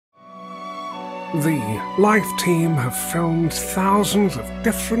The Life team have filmed thousands of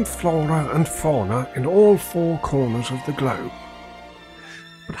different flora and fauna in all four corners of the globe.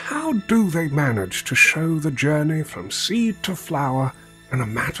 But how do they manage to show the journey from seed to flower in a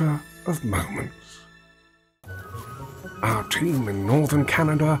matter of moments? Our team in northern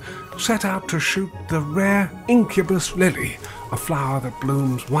Canada set out to shoot the rare incubus lily, a flower that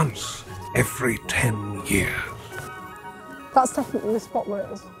blooms once every 10 years. That's definitely the spot where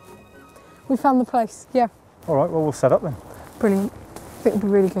it is. We found the place, yeah. All right, well, we'll set up then. Brilliant. I think it'll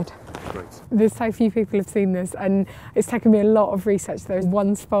be really good. Great. There's so few people have seen this, and it's taken me a lot of research. There's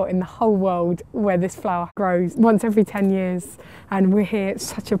one spot in the whole world where this flower grows once every 10 years, and we're here. It's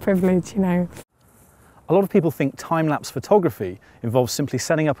such a privilege, you know. A lot of people think time-lapse photography involves simply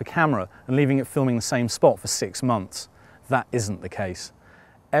setting up a camera and leaving it filming the same spot for 6 months. That isn't the case.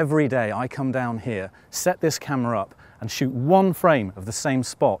 Every day I come down here, set this camera up, and shoot one frame of the same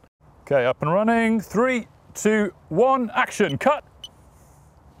spot. Okay, up and running. 3, 2, 1, action, cut.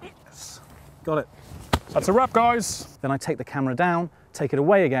 Yes. Got it. That's a wrap, guys. Then I take the camera down, take it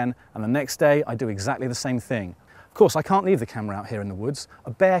away again, and the next day I do exactly the same thing. Of course, I can't leave the camera out here in the woods.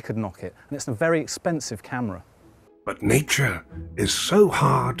 A bear could knock it, and it's a very expensive camera. But nature is so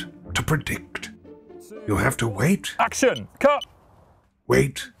hard to predict. You have to wait, Action, cut.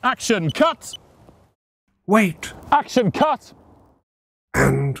 wait, Action, cut. wait, Action, cut.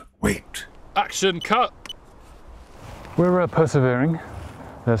 and wait. Action, cut. We're persevering.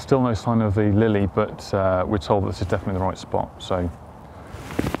 There's still no sign of the lily, but we're told this is definitely the right spot, so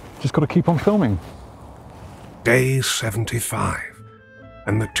just got to keep on filming. Day 75,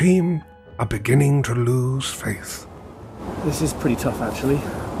 and the team are beginning to lose faith. This is pretty tough, actually.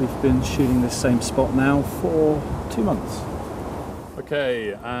 We've been shooting this same spot now for 2 months.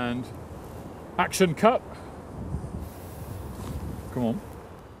 Okay, and action, cut. Come on.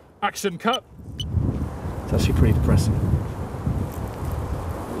 Action, cut. It's actually pretty depressing.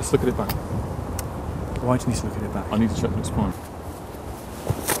 Let's look at it back. Why do you need to look at it back? I need to check the spine.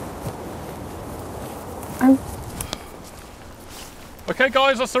 Okay,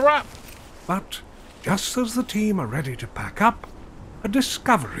 guys, that's a wrap. But just as the team are ready to pack up, a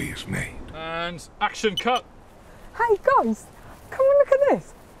discovery is made. And action, cut. Hey guys, come and look at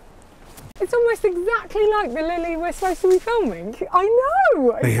this. It's almost exactly like the lily we're supposed to be filming. I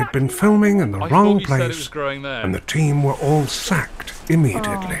know! They had been filming in the I wrong thought you said it place, was growing there. and the team were all sacked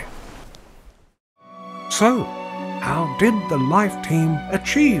immediately. So, how did the Life team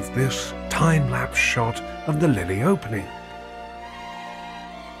achieve this time-lapse shot of the lily opening?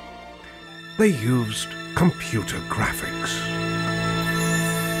 They used computer graphics.